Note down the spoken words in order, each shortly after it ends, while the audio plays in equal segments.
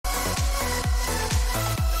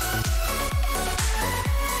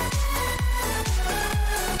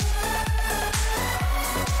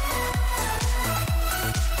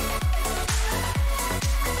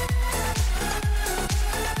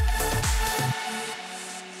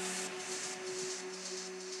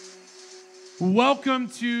Welcome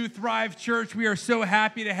to Thrive Church. We are so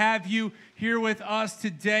happy to have you here with us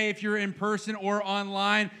today. If you're in person or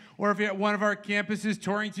online, or if you're at one of our campuses,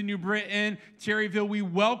 Torrington, New Britain, Terryville, we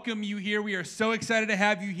welcome you here. We are so excited to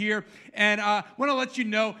have you here. And I want to let you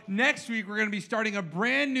know, next week we're going to be starting a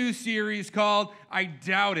brand new series called I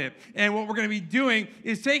Doubt It. And what we're going to be doing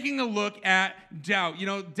is taking a look at doubt. You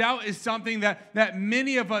know, doubt is something that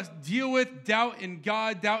many of us deal with, doubt in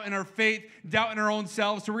God, doubt in our faith, doubt in our own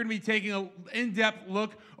selves. So we're going to be taking an in-depth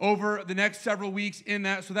look over the next several weeks in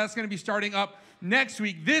that. So that's going to be starting up next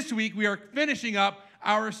week. This week we are finishing up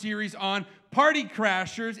our series on party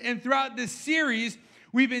crashers. And throughout this series,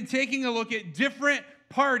 we've been taking a look at different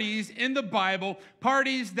parties in the Bible,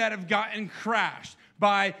 parties that have gotten crashed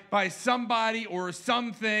by somebody or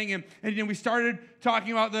something. And we started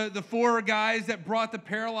talking about the four guys that brought the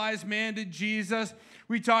paralyzed man to Jesus.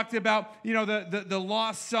 We talked about, the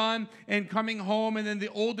lost son and coming home, and then the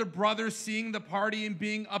older brother seeing the party and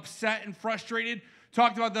being upset and frustrated.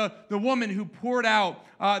 Talked about the woman who poured out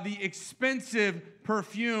the expensive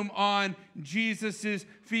perfume on Jesus'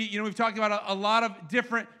 feet. We've talked about a lot of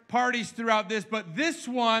different parties throughout this, but this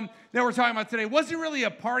one that we're talking about today wasn't really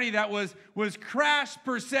a party that was crashed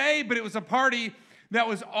per se, but it was a party that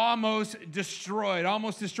was almost destroyed.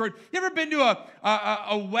 You ever been to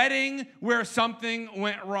a wedding where something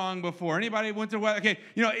went wrong before? Anybody went to a wedding? Okay,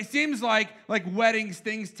 it seems like weddings,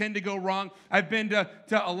 things tend to go wrong. I've been to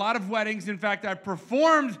a lot of weddings. In fact, I've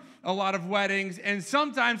performed a lot of weddings, and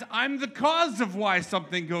sometimes I'm the cause of why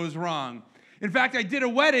something goes wrong. In fact, I did a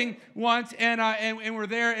wedding once, and we're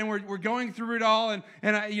there, and we're going through it all, and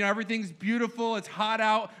everything's beautiful. It's hot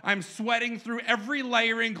out. I'm sweating through every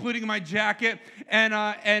layer, including my jacket,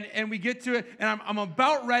 and we get to it, and I'm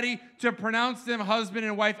about ready to pronounce them husband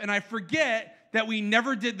and wife, and I forget that we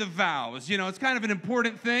never did the vows. It's kind of an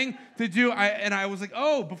important thing to do. I was like,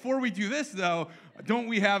 oh, before we do this though, don't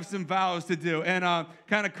we have some vows to do? And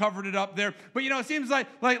kind of covered it up there. But it seems like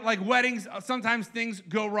weddings, sometimes things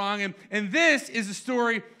go wrong. And this is a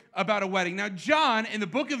story about a wedding. Now, John, in the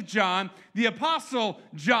book of John, the apostle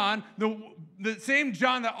John, the same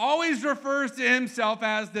John that always refers to himself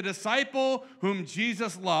as the disciple whom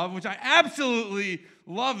Jesus loved, which I absolutely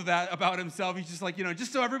love that about himself. He's just like,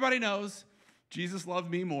 just so everybody knows, Jesus loved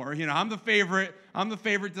me more. I'm the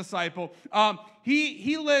favorite disciple.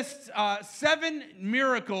 He lists 7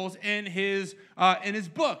 miracles in his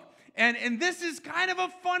book. And this is kind of a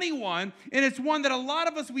funny one, and it's one that a lot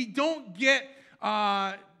of us, we don't get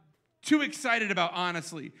too excited about,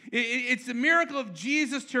 honestly. It's the miracle of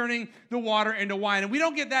Jesus turning the water into wine. And we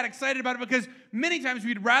don't get that excited about it because many times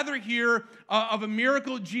we'd rather hear of a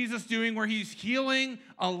miracle Jesus doing where he's healing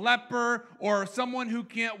a leper or someone who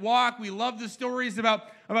can't walk. We love the stories about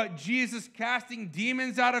Jesus casting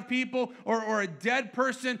demons out of people, or a dead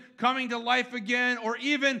person coming to life again, or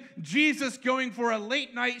even Jesus going for a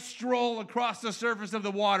late night stroll across the surface of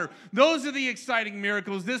the water. Those are the exciting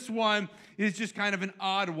miracles. This one is just kind of an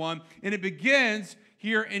odd one. And it begins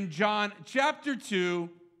here in John chapter 2,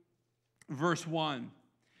 verse 1.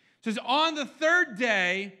 It says, on the third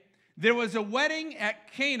day, there was a wedding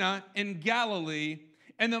at Cana in Galilee,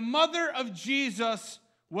 and the mother of Jesus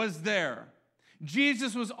was there.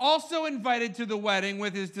 Jesus was also invited to the wedding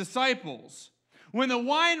with his disciples. When the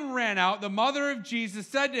wine ran out, the mother of Jesus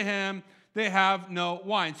said to him, they have no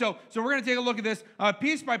wine. So we're going to take a look at this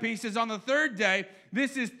piece by piece. It's on the third day.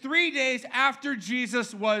 This is 3 days after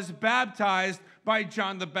Jesus was baptized by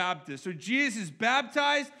John the Baptist. So Jesus is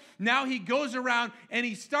baptized. Now he goes around and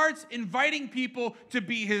he starts inviting people to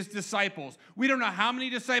be his disciples. We don't know how many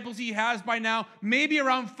disciples he has by now, maybe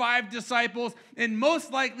around 5 disciples. And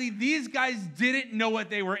most likely these guys didn't know what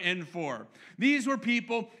they were in for. These were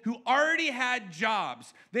people who already had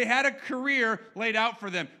jobs. They had a career laid out for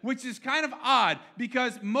them, which is kind of odd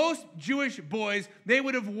because most Jewish boys, they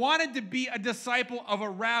would have wanted to be a disciple of a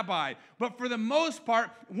rabbi. But for the most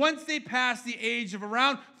part, once they passed the age of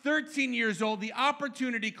around 13 years old, the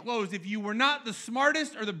opportunity closed. If you were not the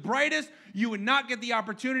smartest or the brightest, you would not get the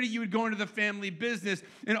opportunity. You would go into the family business.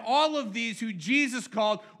 And all of these who Jesus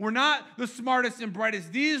called were not the smartest and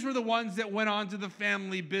brightest. These were the ones that went on to the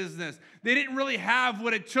family business. They didn't really have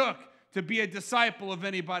what it took to be a disciple of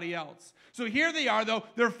anybody else. So here they are, though.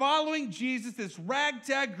 They're following Jesus, this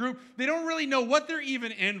ragtag group. They don't really know what they're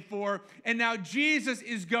even in for. And now Jesus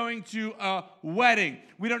is going to a wedding.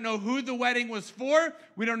 We don't know who the wedding was for.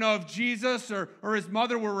 We don't know if Jesus or his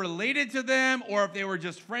mother were related to them or if they were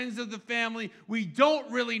just friends of the family. We don't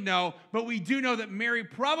really know, but we do know that Mary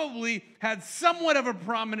probably had somewhat of a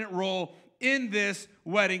prominent role in this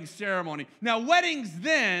wedding ceremony. Now, weddings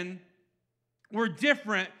then were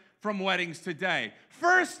different from weddings today.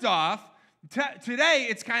 First off, Today,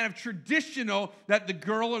 it's kind of traditional that the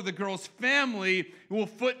girl or the girl's family will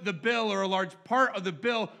foot the bill or a large part of the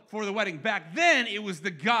bill for the wedding. Back then, it was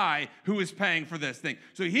the guy who was paying for this thing.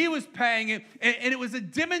 So he was paying it, and it was a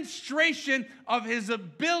demonstration of his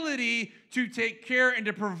ability to take care and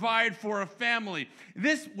to provide for a family.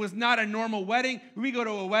 This was not a normal wedding. We go to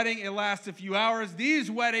a wedding, it lasts a few hours. These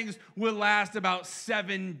weddings would last about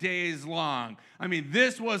 7 days long. I mean,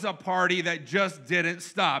 this was a party that just didn't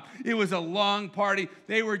stop. It was a long party.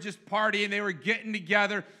 They were just partying. They were getting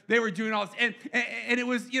together. They were doing all this. And it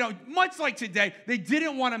was, much like today, they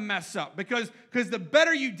didn't want to mess up because the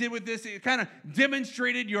better you did with this, it kind of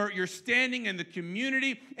demonstrated your standing in the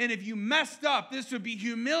community. And if you messed up, this would be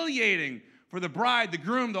humiliating for the bride, the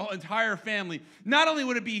groom, the entire family. Not only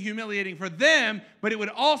would it be humiliating for them, but it would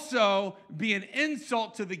also be an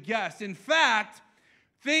insult to the guests. In fact,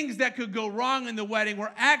 things that could go wrong in the wedding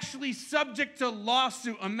were actually subject to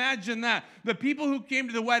lawsuit. Imagine that. The people who came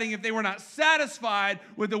to the wedding, if they were not satisfied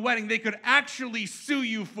with the wedding, they could actually sue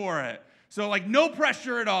you for it. So no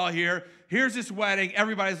pressure at all here. Here's this wedding.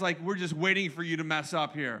 Everybody's like, we're just waiting for you to mess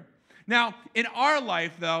up here. Now, in our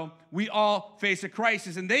life, though, we all face a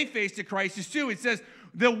crisis, and they faced a crisis too. It says,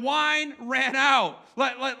 the wine ran out.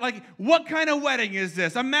 Like, what kind of wedding is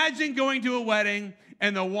this? Imagine going to a wedding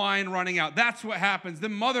and the wine running out. That's what happens. The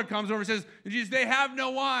mother comes over and says, they have no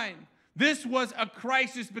wine. This was a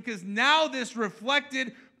crisis because now this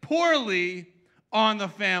reflected poorly on the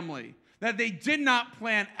family, that they did not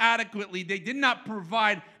plan adequately. They did not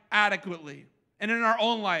provide adequately. And in our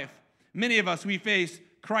own life, many of us, we face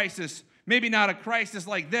crisis. Maybe not a crisis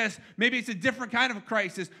like this. Maybe it's a different kind of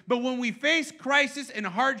crisis. But when we face crisis and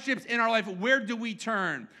hardships in our life, where do we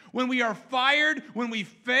turn? When we are fired, when we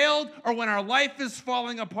failed, or when our life is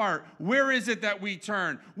falling apart, where is it that we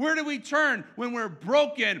turn? Where do we turn when we're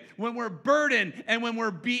broken, when we're burdened, and when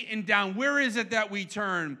we're beaten down? Where is it that we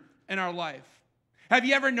turn in our life? Have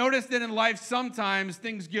you ever noticed that in life sometimes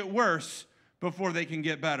things get worse before they can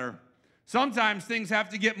get better? Sometimes things have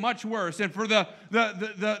to get much worse. And for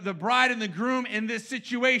the bride and the groom in this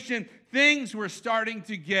situation, things were starting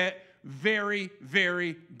to get very,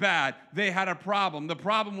 very bad. They had a problem. The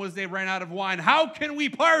problem was they ran out of wine. How can we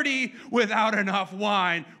party without enough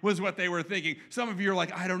wine was what they were thinking. Some of you are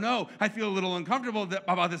like, I don't know. I feel a little uncomfortable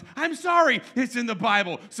about this. I'm sorry. It's in the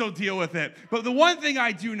Bible, so deal with it. But the one thing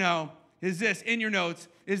I do know is this, in your notes,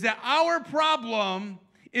 is that our problem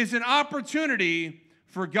is an opportunity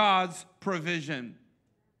for God's provision.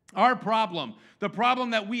 Our problem, the problem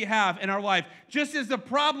that we have in our life, just as the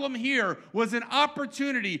problem here was an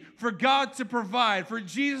opportunity for God to provide, for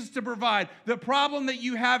Jesus to provide, the problem that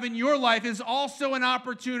you have in your life is also an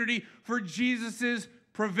opportunity for Jesus'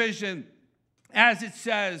 provision. As it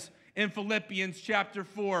says in Philippians chapter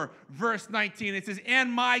 4, verse 19, it says,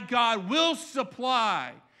 and my God will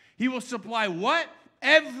supply. He will supply what?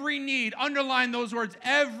 Every need. Underline those words,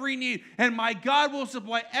 every need. And my God will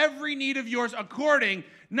supply every need of yours according,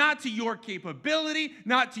 not to your capability,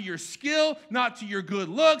 not to your skill, not to your good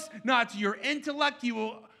looks, not to your intellect. He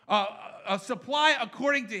will supply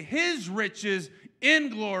according to his riches in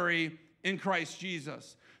glory in Christ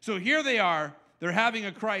Jesus. So here they are. They're having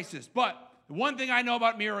a crisis. But the one thing I know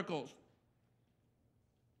about miracles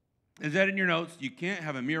is that in your notes, you can't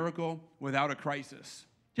have a miracle without a crisis.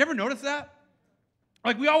 Did you ever notice that?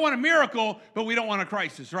 Like, we all want a miracle, but we don't want a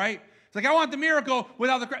crisis, right? It's like, I want the miracle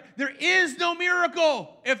without the crisis. There is no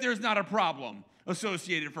miracle if there's not a problem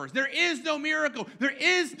associated first. There is no miracle. There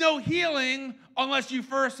is no healing unless you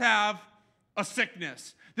first have a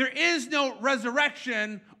sickness. There is no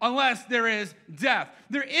resurrection unless there is death.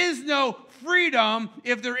 There is no freedom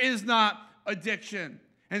if there is not addiction.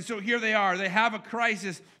 And so here they are. They have a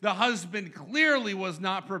crisis. The husband clearly was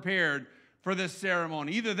not prepared for this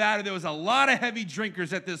ceremony. Either that or there was a lot of heavy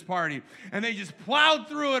drinkers at this party, and they just plowed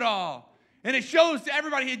through it all. And it shows to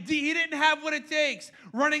everybody he didn't have what it takes.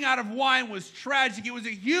 Running out of wine was tragic. It was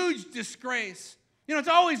a huge disgrace. It's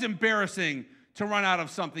always embarrassing to run out of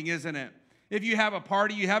something, isn't it? If you have a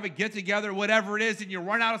party, you have a get-together, whatever it is, and you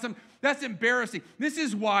run out of something, that's embarrassing. This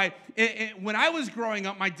is why, when I was growing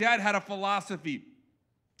up, my dad had a philosophy,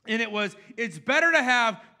 and it was, it's better to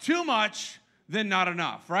have too much than not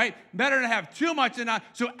enough, right? Better to have too much than not.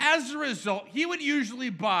 So as a result, he would usually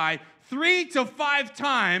buy 3 to 5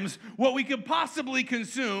 times what we could possibly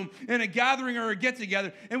consume in a gathering or a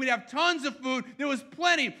get-together, and we'd have tons of food. There was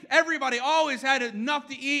plenty. Everybody always had enough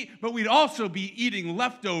to eat, but we'd also be eating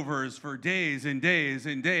leftovers for days and days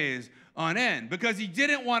and days on end because he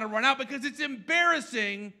didn't want to run out, because it's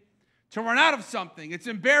embarrassing to run out of something. It's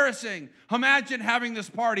embarrassing. Imagine having this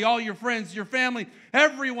party, all your friends, your family,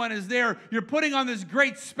 everyone is there. You're putting on this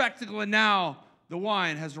great spectacle, and now the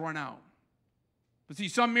wine has run out. But see,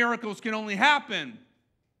 some miracles can only happen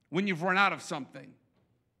when you've run out of something.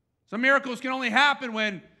 Some miracles can only happen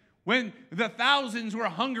when the thousands were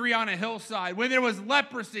hungry on a hillside, when there was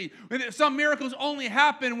leprosy. Some miracles only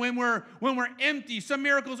happen when we're empty. Some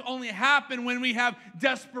miracles only happen when we have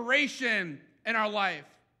desperation in our life.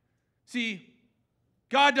 See,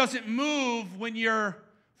 God doesn't move when you're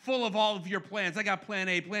full of all of your plans. I got plan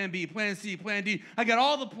A, plan B, plan C, plan D. I got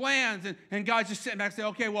all the plans, and God's just sitting back and saying,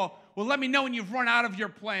 okay, well, let me know when you've run out of your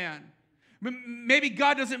plan. Maybe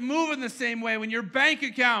God doesn't move in the same way when your bank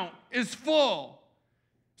account is full.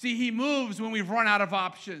 See, he moves when we've run out of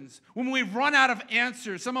options, when we've run out of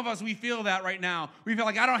answers. Some of us, we feel that right now. We feel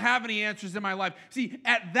like, I don't have any answers in my life. See,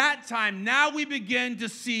 at that time, now we begin to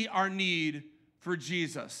see our need for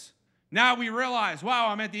Jesus. Now we realize, wow,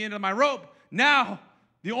 I'm at the end of my rope. Now,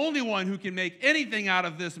 the only one who can make anything out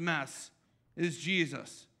of this mess is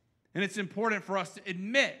Jesus. And it's important for us to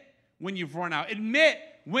admit when you've run out. Admit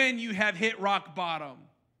when you have hit rock bottom.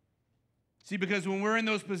 See, because when we're in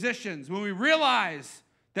those positions, when we realize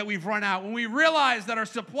that we've run out, when we realize that our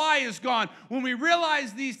supply is gone, when we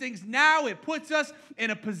realize these things, now it puts us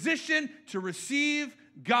in a position to receive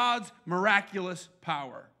God's miraculous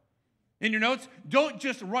power. In your notes, don't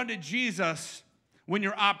just run to Jesus when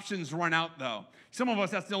your options run out, though. Some of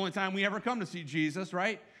us, that's the only time we ever come to see Jesus,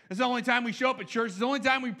 right? It's the only time we show up at church. It's the only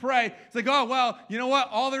time we pray. It's like, oh, well, you know what?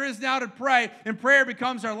 All there is now to pray, and prayer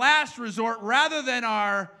becomes our last resort rather than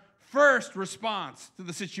our first response to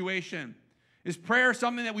the situation. Is prayer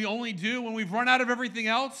something that we only do when we've run out of everything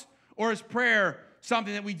else? Or is prayer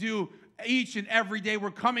something that we do each and every day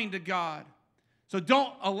we're coming to God? So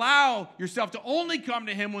don't allow yourself to only come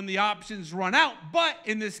to him when the options run out. But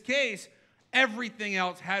in this case, everything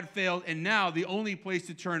else had failed, and now the only place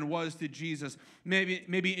to turn was to Jesus.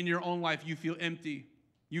 Maybe in your own life you feel empty.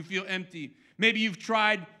 You feel empty. Maybe you've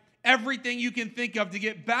tried everything you can think of to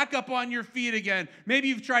get back up on your feet again. Maybe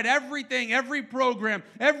you've tried everything, every program,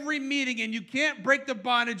 every meeting, and you can't break the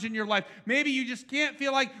bondage in your life. Maybe you just can't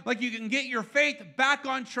feel like you can get your faith back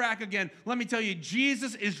on track again. Let me tell you,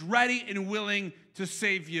 Jesus is ready and willing to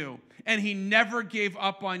save you. And he never gave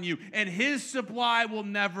up on you. And his supply will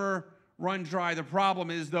never run dry. The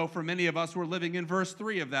problem is, though, for many of us, we're living in verse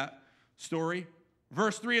 3 of that story.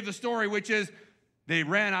 Verse 3 of the story, which is, they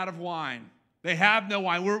ran out of wine. They have no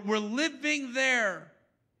wine. We're living there.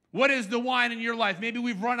 What is the wine in your life? Maybe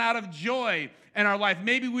we've run out of joy in our life.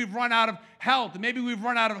 Maybe we've run out of health. Maybe we've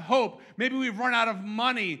run out of hope. Maybe we've run out of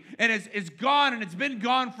money. And it's gone, and it's been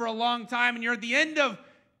gone for a long time, and you're at the end of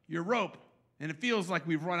your rope, and it feels like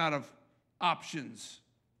we've run out of options.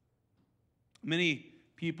 Many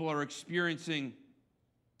people are experiencing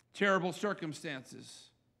terrible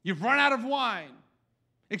circumstances. You've run out of wine,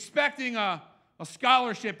 expecting a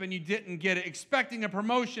scholarship and you didn't get it, expecting a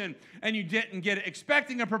promotion and you didn't get it,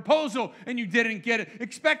 expecting a proposal and you didn't get it,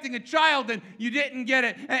 expecting a child and you didn't get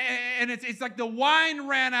it. And it's like the wine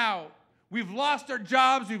ran out. We've lost our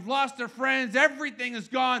jobs, we've lost our friends, everything is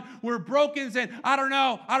gone. We're broken, saying, I don't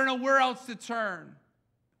know where else to turn.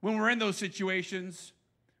 When we're in those situations,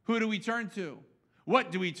 who do we turn to?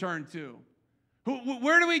 What do we turn to?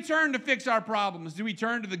 Where do we turn to fix our problems? Do we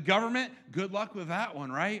turn to the government? Good luck with that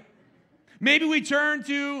one, right? Maybe we turn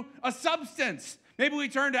to a substance. Maybe we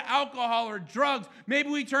turn to alcohol or drugs. Maybe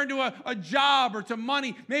we turn to a job or to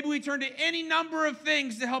money. Maybe we turn to any number of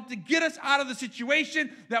things to help to get us out of the situation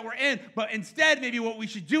that we're in. But instead, maybe what we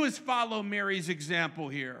should do is follow Mary's example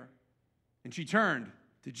here. And she turned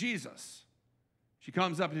to Jesus. She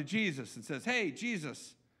comes up to Jesus and says, hey,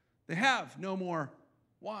 Jesus, they have no more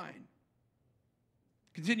wine.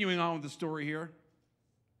 Continuing on with the story here.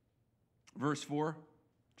 Verse 4,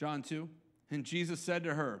 John 2. And Jesus said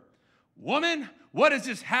to her, woman, what does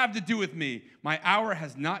this have to do with me? My hour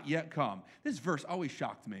has not yet come. This verse always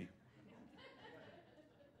shocked me.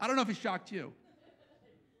 I don't know if it shocked you.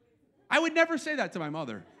 I would never say that to my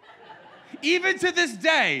mother. Even to this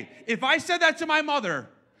day, if I said that to my mother,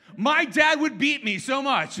 my dad would beat me so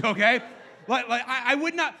much, okay? I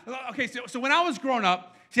would not. Okay, so when I was growing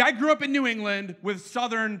up, see, I grew up in New England with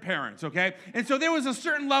Southern parents, okay? And so there was a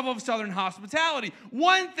certain level of Southern hospitality.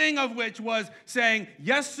 One thing of which was saying,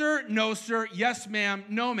 yes, sir, no, sir, yes, ma'am,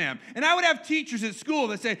 no, ma'am. And I would have teachers at school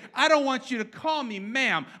that say, I don't want you to call me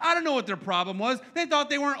ma'am. I don't know what their problem was. They thought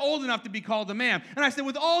they weren't old enough to be called a ma'am. And I said,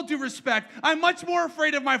 with all due respect, I'm much more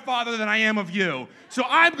afraid of my father than I am of you. So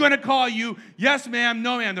I'm going to call you yes, ma'am,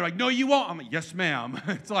 no, ma'am. They're like, no, you won't. I'm like, yes, ma'am.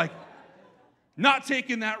 It's like, not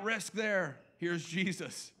taking that risk there. Here's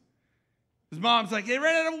Jesus. His mom's like, they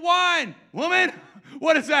ran out of wine. Woman,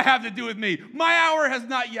 what does that have to do with me? My hour has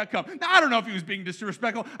not yet come. Now, I don't know if he was being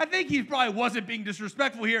disrespectful. I think he probably wasn't being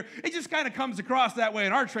disrespectful here. It just kind of comes across that way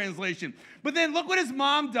in our translation. But then look what his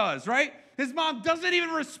mom does, right? His mom doesn't even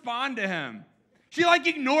respond to him. She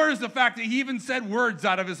ignores the fact that he even said words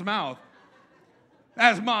out of his mouth,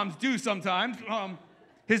 as moms do sometimes.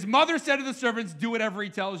 His mother said to the servants, do whatever he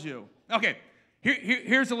tells you. Okay,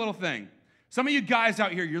 here's a little thing. Some of you guys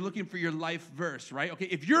out here, you're looking for your life verse, right? Okay,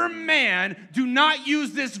 if you're a man, do not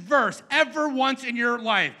use this verse ever once in your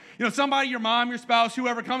life. Somebody, your mom, your spouse,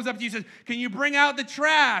 whoever comes up to you and says, can you bring out the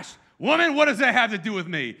trash? Woman, what does that have to do with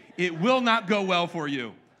me? It will not go well for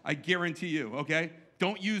you. I guarantee you, okay?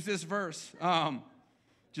 Don't use this verse.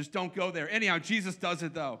 Just don't go there. Anyhow, Jesus does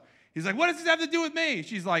it, though. He's like, what does this have to do with me?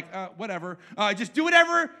 She's like, whatever. Just do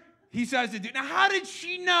whatever he says to do. Now, how did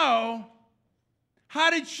she know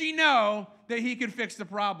that he could fix the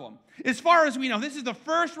problem? As far as we know, this is the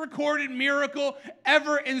first recorded miracle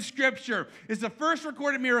ever in Scripture. It's the first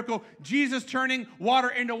recorded miracle, Jesus turning water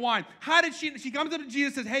into wine. How did she comes up to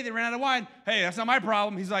Jesus and says, hey, they ran out of wine. Hey, that's not my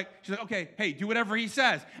problem. She's like, okay, hey, do whatever he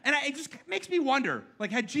says. And it just makes me wonder,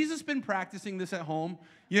 had Jesus been practicing this at home?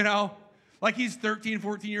 He's 13,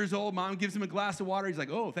 14 years old. Mom gives him a glass of water. He's like,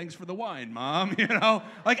 oh, thanks for the wine, Mom. I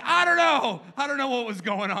don't know. I don't know what was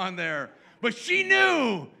going on there. But she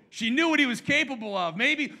knew what he was capable of.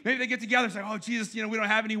 Maybe they get together and say, oh, Jesus, we don't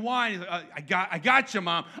have any wine. He's like, I got you,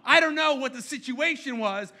 Mom. I don't know what the situation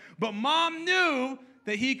was, but Mom knew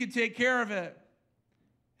that he could take care of it.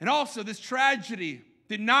 And also, this tragedy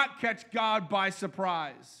did not catch God by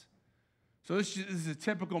surprise. So this is a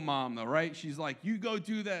typical mom, though, right? She's like, you go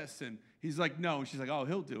do this. And he's like, no. And she's like, oh,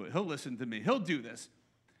 he'll do it. He'll listen to me. He'll do this.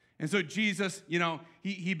 And so Jesus,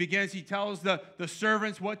 he tells the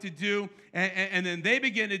servants what to do, and then they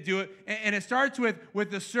begin to do it. And it starts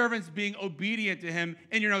with the servants being obedient to him.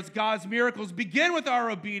 And, it's God's miracles begin with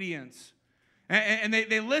our obedience. And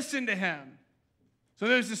they listen to him. So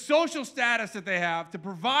there's the social status that they have to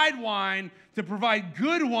provide wine, to provide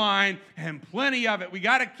good wine, and plenty of it. We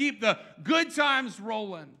got to keep the good times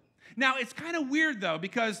rolling. Now, it's kind of weird, though,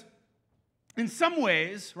 because in some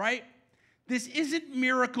ways, right, this isn't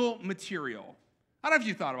miracle material. I don't know if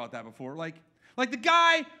you thought about that before. Like the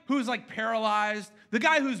guy who's paralyzed, the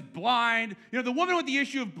guy who's blind, the woman with the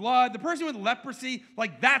issue of blood, the person with leprosy,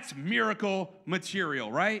 that's miracle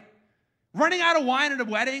material, right? Running out of wine at a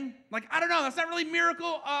wedding, I don't know, that's not really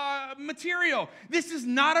miracle material. This is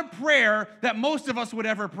not a prayer that most of us would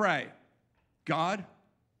ever pray. God,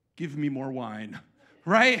 give me more wine,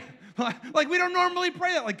 right? We don't normally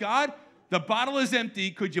pray that. God, the bottle is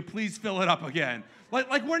empty. Could you please fill it up again?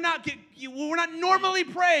 We're not normally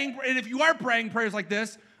praying. And if you are praying prayers like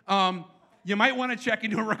this, you might want to check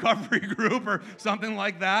into a recovery group or something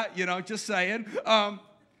like that. Just saying.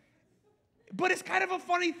 But it's kind of a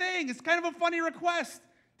funny thing. It's kind of a funny request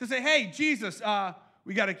to say, hey, Jesus,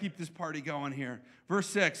 we got to keep this party going here. Verse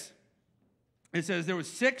 6, it says there was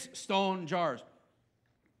 6 stone jars.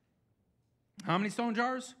 How many stone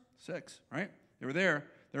jars? 6, right? They were there.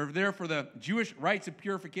 They were there for the Jewish rites of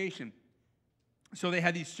purification. So they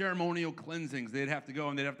had these ceremonial cleansings. They'd have to go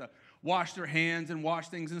and they'd have to wash their hands and wash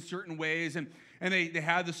things in certain ways. And they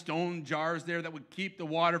had the stone jars there that would keep the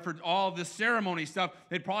water for all of this ceremony stuff.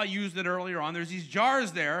 They'd probably used it earlier on. There's these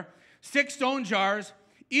jars there, 6 stone jars,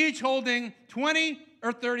 each holding 20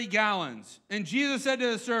 or 30 gallons. And Jesus said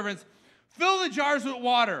to the servants, fill the jars with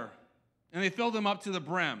water. And they filled them up to the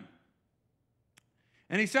brim.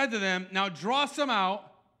 And he said to them, now draw some out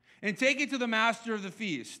and take it to the master of the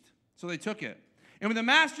feast. So they took it. And when the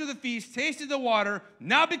master of the feast tasted the water,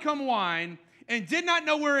 now become wine, and did not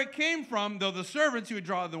know where it came from, though the servants who had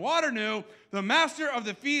drawn the water knew, the master of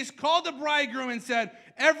the feast called the bridegroom and said,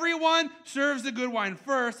 everyone serves the good wine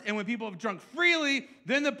first, and when people have drunk freely,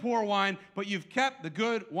 then the poor wine, but you've kept the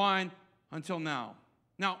good wine until now.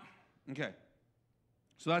 Now, okay,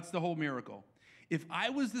 so that's the whole miracle. If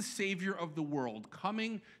I was the Savior of the world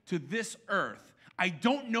coming to this earth, I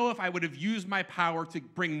don't know if I would have used my power to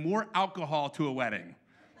bring more alcohol to a wedding.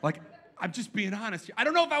 I'm just being honest. I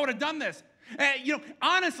don't know if I would have done this.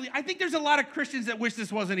 Honestly, I think there's a lot of Christians that wish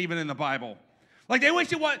this wasn't even in the Bible. They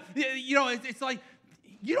wish it was, it's like,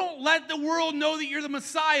 you don't let the world know that you're the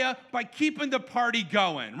Messiah by keeping the party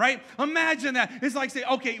going, right? Imagine that. It's like say,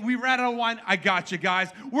 okay, we ran out of wine. I got you guys.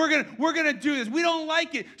 We're gonna do this. We don't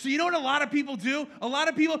like it. So you know what a lot of people do? A lot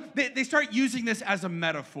of people, they start using this as a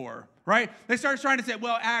metaphor, right? right? They started trying to say,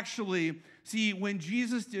 well, actually, see, when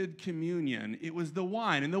Jesus did communion, it was the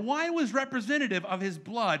wine, and the wine was representative of his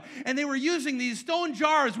blood, and they were using these stone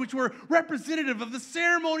jars, which were representative of the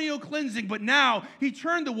ceremonial cleansing, but now he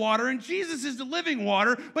turned the water, and Jesus is the living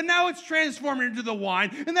water, but now it's transformed into the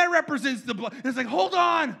wine, and that represents the blood. And it's like, hold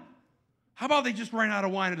on. How about they just ran out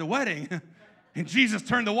of wine at the wedding? And Jesus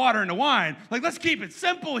turned the water into wine. Like, let's keep it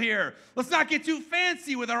simple here. Let's not get too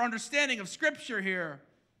fancy with our understanding of Scripture here.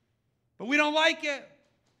 But we don't like it.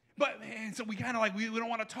 But, man, so we kind of we don't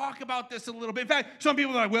want to talk about this a little bit. In fact, some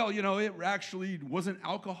people are like, well, it actually wasn't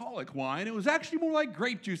alcoholic wine. It was actually more like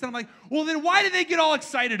grape juice. And I'm like, well, then why did they get all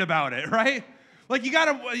excited about it, right? Like, you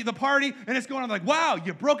got the party, and it's going on like, wow,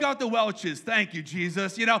 you broke out the Welch's. Thank you,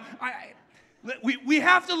 Jesus. We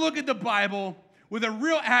have to look at the Bible with a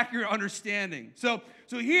real accurate understanding. So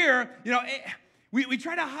here, we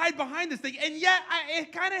try to hide behind this thing, and yet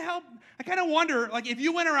it kind of helped. I kind of wonder, like, if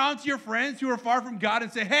you went around to your friends who are far from God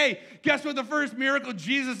and say, hey, guess what the first miracle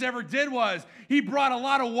Jesus ever did was? He brought a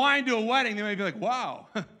lot of wine to a wedding. They might be like, wow,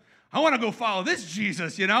 I want to go follow this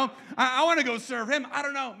Jesus, I want to go serve him. I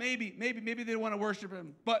don't know, maybe they want to worship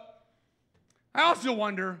him. But I also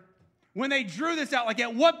wonder, when they drew this out, like,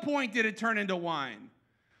 at what point did it turn into wine?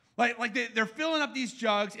 Like they're filling up these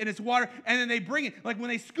jugs, and it's water, and then they bring it. Like, when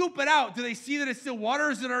they scoop it out, do they see that it's still water,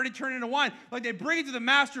 or is it already turned into wine? Like, they bring it to the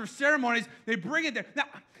master of ceremonies. They bring it there. Now,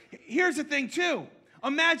 here's the thing, too.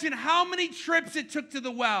 Imagine how many trips it took to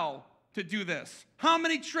the well to do this. How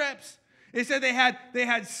many trips? They said they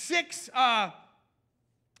had six,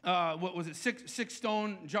 six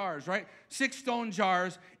stone jars, right? 6 stone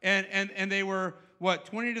jars, and they were,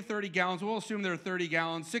 20 to 30 gallons. We'll assume they're 30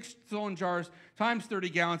 gallons. 6 stone jars times 30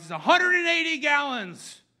 gallons is 180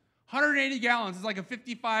 gallons. 180 gallons is like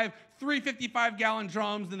three 55-gallon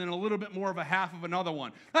drums, and then a little bit more of a half of another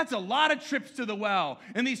one. That's a lot of trips to the well.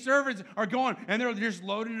 And these servants are going, and they're just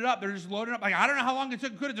loading it up. They're just loading it up. Like, I don't know how long it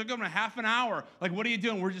took. It took them a half an hour. Like, what are you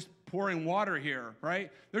doing? We're just pouring water here,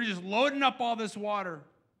 right? They're just loading up all this water.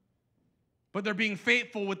 But they're being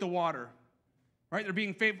faithful with the water. Right? They're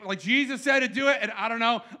being faithful. Like, Jesus said to do it, and I don't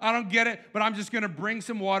know. I don't get it, but I'm just going to bring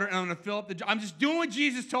some water, and I'm going to fill up the jar. I'm just doing what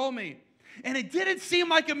Jesus told me. And it didn't seem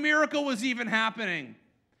like a miracle was even happening.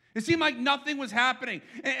 It seemed like nothing was happening.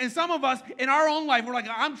 And some of us, in our own life, we're like,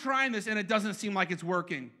 I'm trying this, and it doesn't seem like it's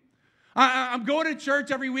working. I'm going to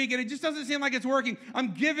church every week, and it just doesn't seem like it's working.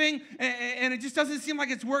 I'm giving, and it just doesn't seem like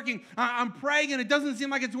it's working. I'm praying, and it doesn't seem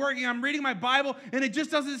like it's working. I'm reading my Bible, and it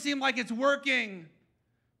just doesn't seem like it's working.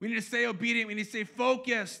 We need to stay obedient. We need to stay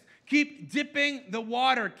focused. Keep dipping the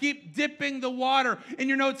water. Keep dipping the water. In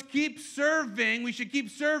your notes, keep serving. We should keep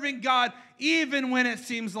serving God even when it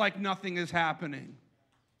seems like nothing is happening.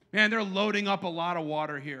 Man, they're loading up a lot of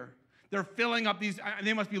water here. They're filling up these.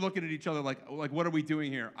 They must be looking at each other like what are we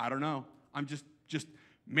doing here? I don't know. I'm just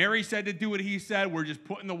Mary said to do what he said. We're just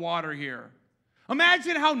putting the water here.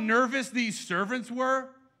 Imagine how nervous these servants were.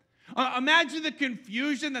 Imagine the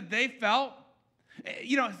confusion that they felt.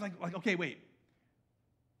 It's like, okay, wait.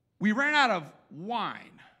 We ran out of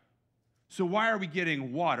wine, so why are we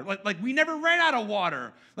getting water? Like we never ran out of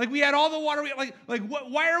water. Like, we had all the water.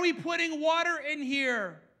 Why are we putting water in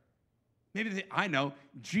here? Maybe I know.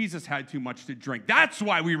 Jesus had too much to drink. That's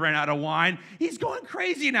why we ran out of wine. He's going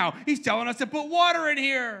crazy now. He's telling us to put water in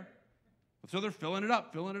here. So they're filling it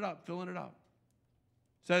up. It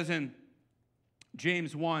says in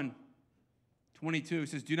James 1:22, it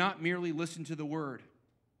says, do not merely listen to the word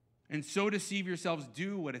and so deceive yourselves.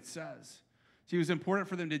 Do what it says. See, it was important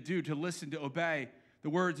for them to listen, to obey the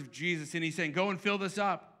words of Jesus. And he's saying, go and fill this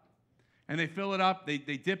up. And they fill it up, they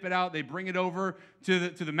dip it out, they bring it over to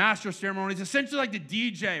the master of ceremonies, essentially like the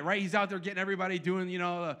DJ, right? He's out there getting everybody doing,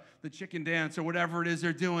 the chicken dance or whatever it is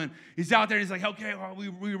they're doing. He's out there, and he's like, okay, well,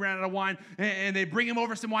 we ran out of wine. And they bring him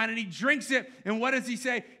over some wine, and he drinks it. And what does he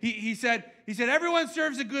say? He said, everyone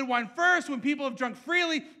serves the good wine first when people have drunk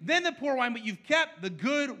freely, then the poor wine, but you've kept the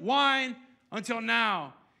good wine until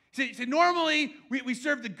now. So normally, we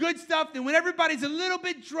serve the good stuff, then when everybody's a little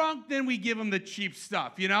bit drunk, then we give them the cheap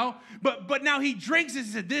stuff, But now he drinks it.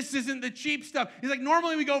 He said, this isn't the cheap stuff. He's like,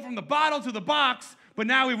 normally we go from the bottle to the box, but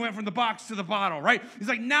now we went from the box to the bottle, right? He's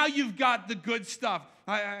like, now you've got the good stuff.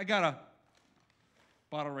 I got a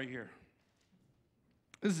bottle right here.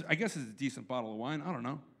 I guess it's a decent bottle of wine. I don't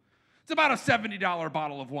know. It's about a $70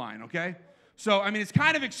 bottle of wine, okay? So, it's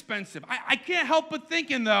kind of expensive. I can't help but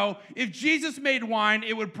thinking, though, if Jesus made wine,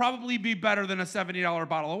 it would probably be better than a $70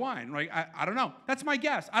 bottle of wine, right? I don't know. That's my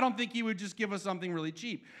guess. I don't think he would just give us something really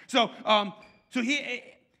cheap. So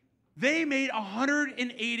they made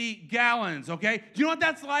 180 gallons, okay? Do you know what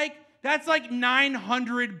that's like? That's like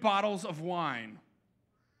 900 bottles of wine.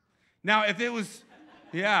 Now, if it was,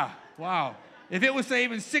 yeah, wow. If it was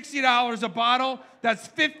saving $60 a bottle, that's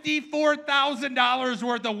 $54,000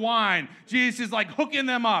 worth of wine. Jesus is like hooking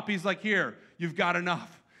them up. He's like, here, you've got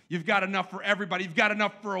enough. You've got enough for everybody. You've got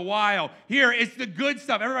enough for a while. Here, it's the good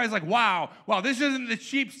stuff. Everybody's like, wow, this isn't the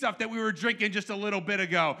cheap stuff that we were drinking just a little bit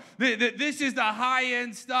ago. This is the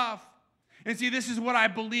high-end stuff. And see, this is what I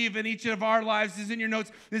believe in each of our lives, is in your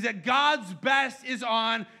notes, is that God's best is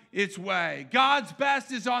on its way. God's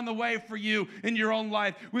best is on the way for you in your own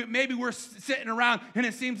life. Maybe we're sitting around and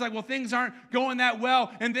it seems like, things aren't going that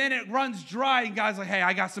well, and then it runs dry, and God's like, hey,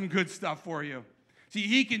 I got some good stuff for you. See,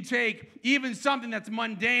 he can take even something that's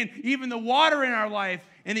mundane, even the water in our life,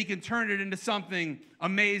 and he can turn it into something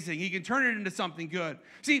amazing. He can turn it into something good.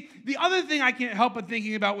 See, the other thing I can't help but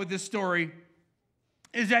thinking about with this story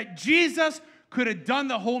is that Jesus could have done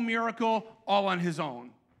the whole miracle all on his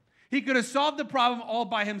own. He could have solved the problem all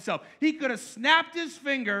by himself. He could have snapped his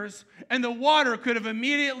fingers and the water could have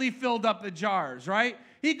immediately filled up the jars, right?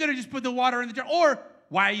 He could have just put the water in the jar. Or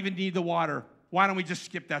why even need the water? Why don't we just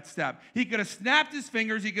skip that step? He could have snapped his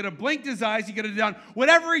fingers. He could have blinked his eyes. He could have done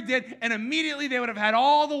whatever he did, and immediately they would have had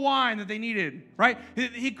all the wine that they needed, right?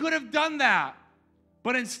 He could have done that.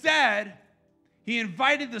 But instead, he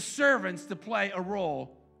invited the servants to play a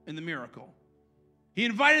role in the miracle. He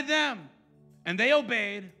invited them, and they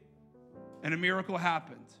obeyed, and a miracle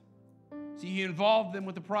happened. See, he involved them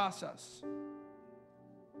with the process.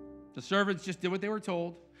 The servants just did what they were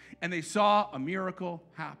told, and they saw a miracle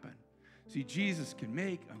happen. See, Jesus can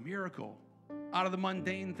make a miracle out of the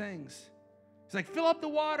mundane things. He's like, fill up the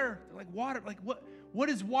water. They're like, water? Like, what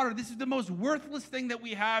is water? This is the most worthless thing that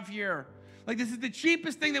we have here. Like, this is the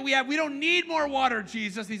cheapest thing that we have. We don't need more water,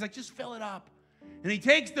 Jesus. And he's like, just fill it up. And he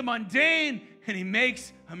takes the mundane and he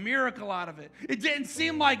makes a miracle out of it. It didn't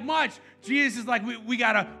seem like much. Jesus is like, we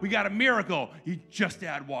got a miracle. You just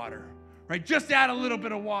add water, right? Just add a little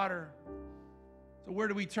bit of water. So where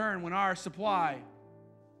do we turn when our supply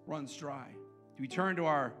runs dry? Do we turn to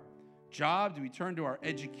our job? Do we turn to our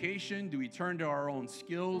education? Do we turn to our own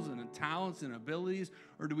skills and talents and abilities?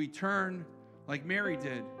 Or do we turn like Mary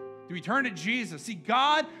did? Do we turn to Jesus? See,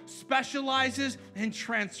 God specializes in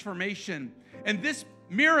transformation. And this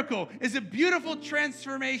miracle is a beautiful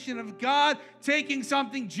transformation of God taking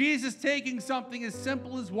something, Jesus taking something as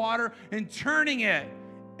simple as water and turning it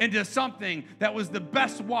into something that was the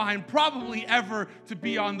best wine probably ever to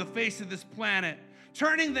be on the face of this planet.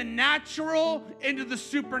 Turning the natural into the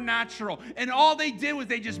supernatural. And all they did was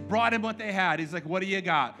they just brought him what they had. He's like, what do you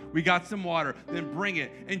got? We got some water. Then bring it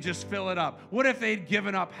and just fill it up. What if they'd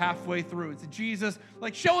given up halfway through? It's Jesus,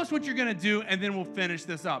 like, show us what you're going to do, and then we'll finish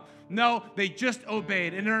this up. No, they just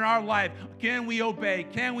obeyed. And in our life, can we obey?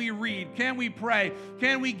 Can we read? Can we pray?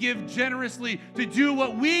 Can we give generously to do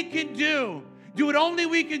what we can do? Do what only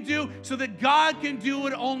we can do so that God can do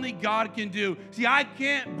what only God can do. See, I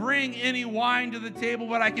can't bring any wine to the table,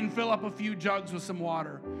 but I can fill up a few jugs with some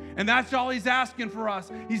water. And that's all he's asking for us.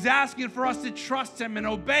 He's asking for us to trust him and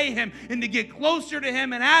obey him and to get closer to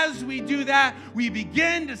him. And as we do that, we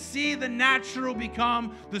begin to see the natural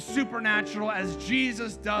become the supernatural as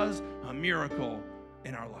Jesus does a miracle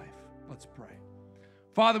in our life. Let's pray.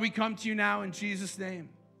 Father, we come to you now in Jesus' name.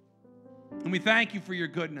 And we thank you for your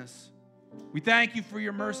goodness. We thank you for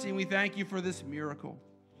your mercy, and we thank you for this miracle.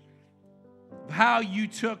 How you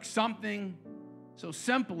took something so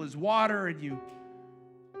simple as water and you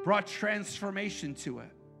brought transformation to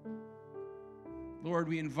it. Lord,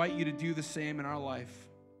 we invite you to do the same in our life.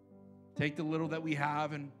 Take the little that we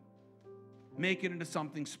have and make it into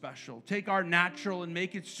something special. Take our natural and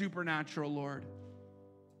make it supernatural, Lord.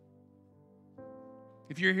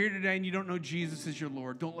 If you're here today and you don't know Jesus as your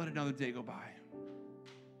Lord, don't let another day go by.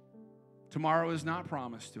 Tomorrow is not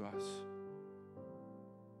promised to us.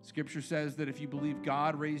 Scripture says that if you believe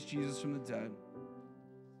God raised Jesus from the dead,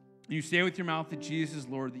 and you say with your mouth that Jesus is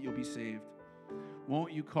Lord, that you'll be saved.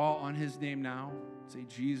 Won't you call on his name now? Say,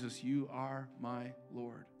 Jesus, you are my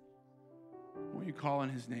Lord. Won't you call on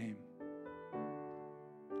his name?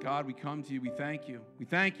 God, we come to you. We thank you. We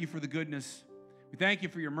thank you for the goodness. We thank you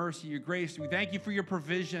for your mercy, your grace. We thank you for your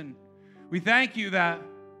provision. We thank you that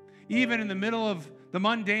even in the middle of the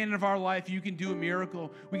mundane of our life, you can do a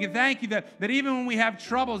miracle. We can thank you that even when we have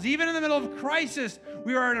troubles, even in the middle of crisis,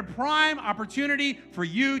 we are in a prime opportunity for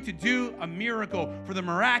you to do a miracle, for the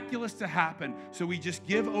miraculous to happen. So we just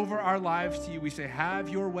give over our lives to you. We say, have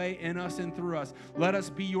your way in us and through us. Let us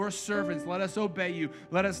be your servants. Let us obey you.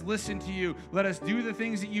 Let us listen to you. Let us do the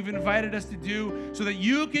things that you've invited us to do so that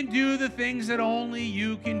you can do the things that only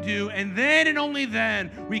you can do. And then and only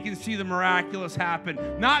then we can see the miraculous happen.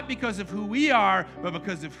 Not because of who we are, but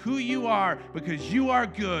because of who you are, because you are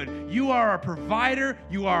good. You are our provider,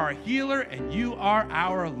 you are our healer, and you are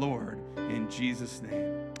our Lord. In Jesus'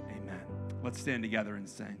 name, amen. Let's stand together and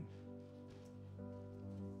sing.